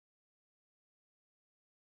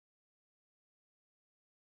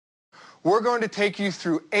We're going to take you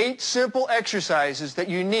through 8 simple exercises that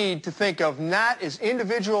you need to think of not as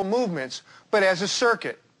individual movements, but as a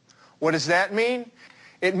circuit. What does that mean?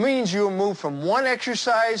 It means you'll move from one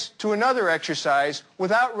exercise to another exercise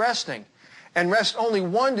without resting, and rest only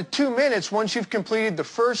 1 to 2 minutes once you've completed the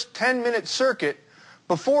first 10-minute circuit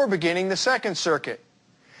before beginning the second circuit.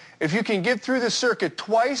 If you can get through the circuit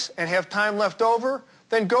twice and have time left over,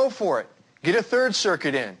 then go for it. Get a third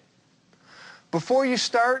circuit in. Before you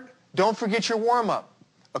start, don't forget your warm-up.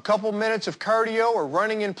 A couple minutes of cardio or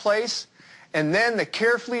running in place, and then the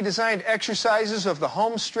carefully designed exercises of the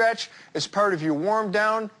home stretch as part of your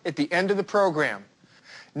warm-down at the end of the program.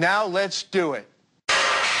 Now let's do it.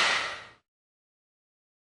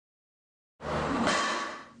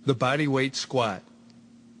 The body weight squat.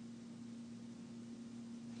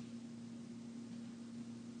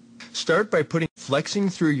 Start by flexing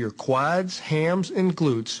through your quads, hams, and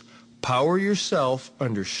glutes. Power yourself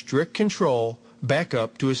under strict control back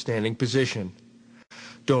up to a standing position.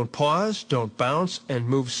 Don't pause, don't bounce, and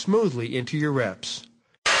move smoothly into your reps.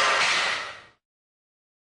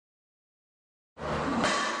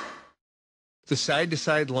 The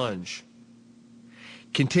side-to-side lunge.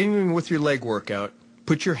 Continuing with your leg workout,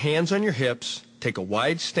 put your hands on your hips, take a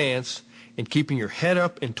wide stance, and keeping your head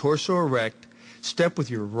up and torso erect, step with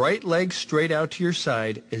your right leg straight out to your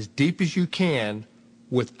side as deep as you can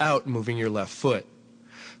without moving your left foot.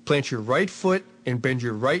 Plant your right foot and bend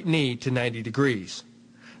your right knee to 90 degrees.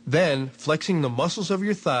 Then, flexing the muscles of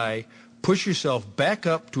your thigh, push yourself back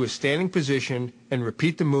up to a standing position and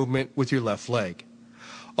repeat the movement with your left leg.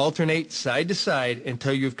 Alternate side to side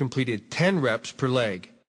until you've completed 10 reps per leg.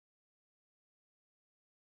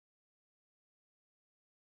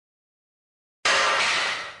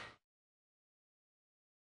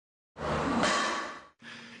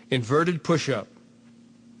 Inverted push-up.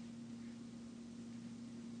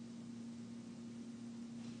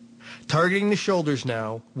 Targeting the shoulders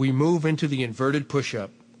now, we move into the inverted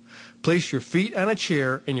push-up. Place your feet on a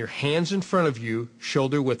chair and your hands in front of you,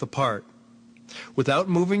 shoulder width apart. Without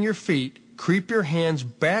moving your feet, creep your hands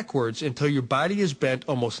backwards until your body is bent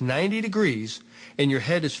almost 90 degrees and your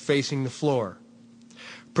head is facing the floor.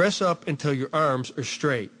 Press up until your arms are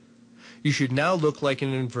straight. You should now look like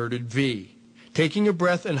an inverted V. Taking a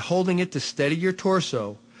breath and holding it to steady your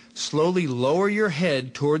torso, slowly lower your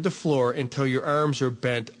head toward the floor until your arms are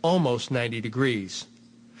bent almost 90 degrees.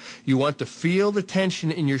 You want to feel the tension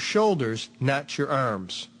in your shoulders, not your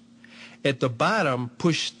arms. At the bottom,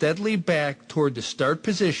 push steadily back toward the start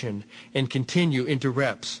position and continue into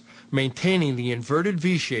reps, maintaining the inverted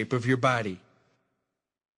V shape of your body.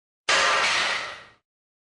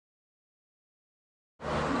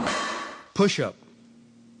 Push-up.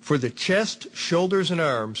 For the chest, shoulders, and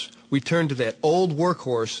arms, we turn to that old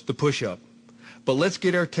workhorse, the push-up. But let's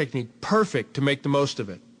get our technique perfect to make the most of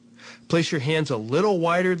it. Place your hands a little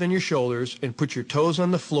wider than your shoulders and put your toes on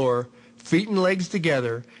the floor, feet and legs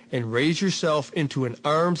together, and raise yourself into an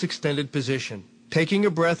arms extended position. Taking a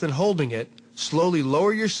breath and holding it, slowly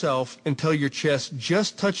lower yourself until your chest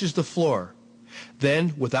just touches the floor.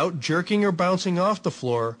 Then, without jerking or bouncing off the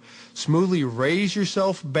floor, smoothly raise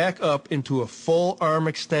yourself back up into a full arm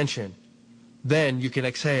extension. Then you can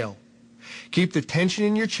exhale. Keep the tension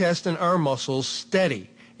in your chest and arm muscles steady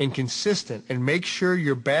and consistent, and make sure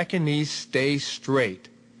your back and knees stay straight.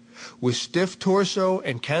 With stiff torso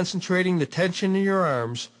and concentrating the tension in your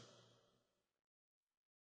arms,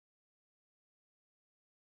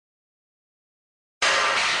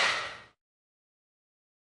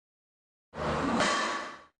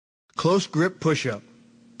 close grip push-up.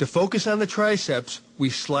 To focus on the triceps, we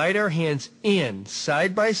slide our hands in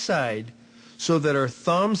side by side so that our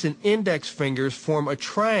thumbs and index fingers form a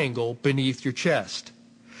triangle beneath your chest.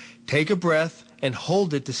 Take a breath and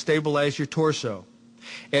hold it to stabilize your torso.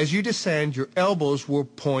 As you descend, your elbows will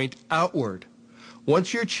point outward.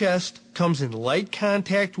 Once your chest comes in light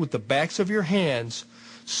contact with the backs of your hands,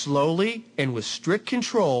 slowly and with strict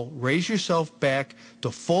control, raise yourself back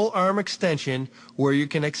to full arm extension where you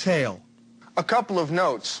can exhale. A couple of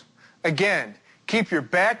notes. Again, keep your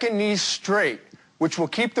back and knees straight, which will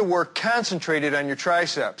keep the work concentrated on your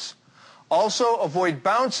triceps. Also, avoid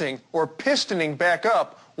bouncing or pistoning back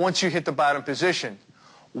up once you hit the bottom position.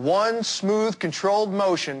 One smooth, controlled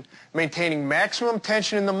motion, maintaining maximum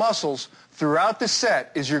tension in the muscles throughout the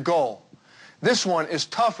set is your goal. This one is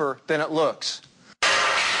tougher than it looks.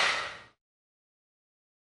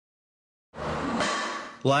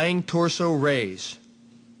 Lying torso raise.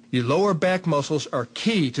 Your lower back muscles are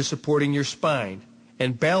key to supporting your spine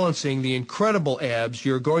and balancing the incredible abs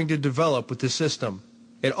you're going to develop with this system.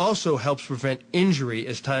 It also helps prevent injury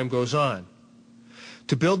as time goes on.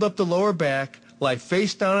 To build up the lower back, lie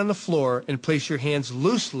face down on the floor and place your hands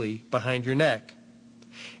loosely behind your neck.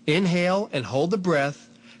 Inhale and hold the breath,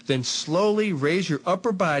 then slowly raise your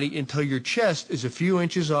upper body until your chest is a few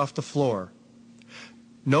inches off the floor.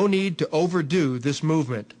 No need to overdo this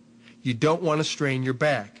movement. You don't want to strain your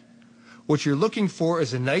back. What you're looking for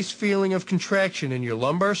is a nice feeling of contraction in your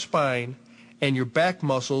lumbar spine and your back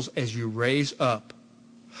muscles as you raise up.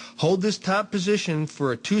 Hold this top position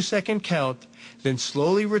for a 2-second count, then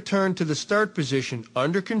slowly return to the start position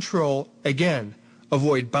under control. Again,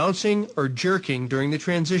 avoid bouncing or jerking during the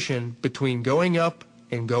transition between going up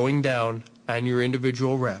and going down on your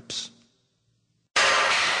individual reps.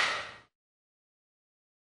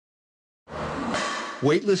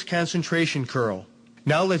 Weightless concentration curl.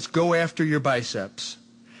 Now let's go after your biceps.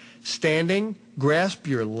 Standing, grasp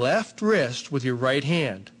your left wrist with your right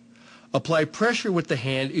hand. Apply pressure with the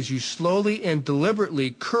hand as you slowly and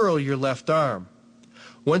deliberately curl your left arm.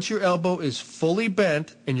 Once your elbow is fully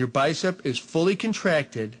bent and your bicep is fully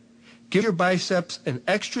contracted, give your biceps an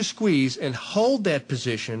extra squeeze and hold that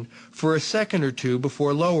position for a second or two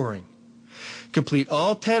before lowering. Complete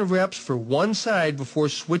all 10 reps for one side before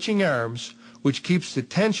switching arms, which keeps the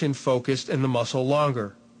tension focused in the muscle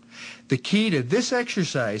longer. The key to this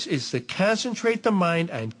exercise is to concentrate the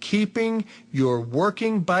mind on keeping your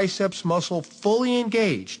working biceps muscle fully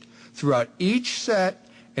engaged throughout each set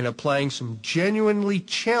and applying some genuinely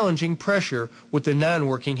challenging pressure with the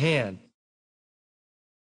non-working hand.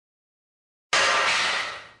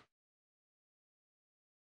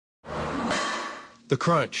 The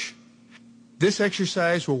crunch. This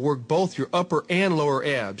exercise will work both your upper and lower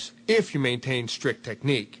abs if you maintain strict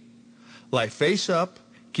technique. Lie face up,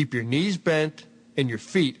 keep your knees bent and your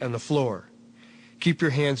feet on the floor. Keep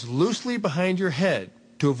your hands loosely behind your head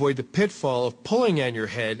to avoid the pitfall of pulling on your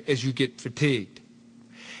head as you get fatigued.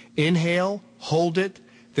 Inhale, hold it,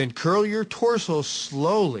 then curl your torso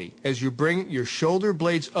slowly as you bring your shoulder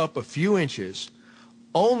blades up a few inches,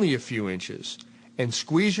 only a few inches, and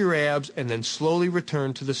squeeze your abs and then slowly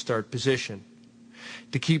return to the start position.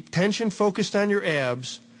 To keep tension focused on your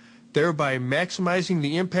abs, thereby maximizing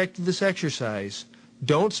the impact of this exercise,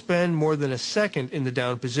 don't spend more than a second in the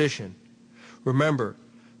down position. Remember,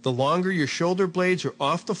 the longer your shoulder blades are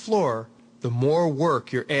off the floor, the more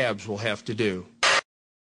work your abs will have to do.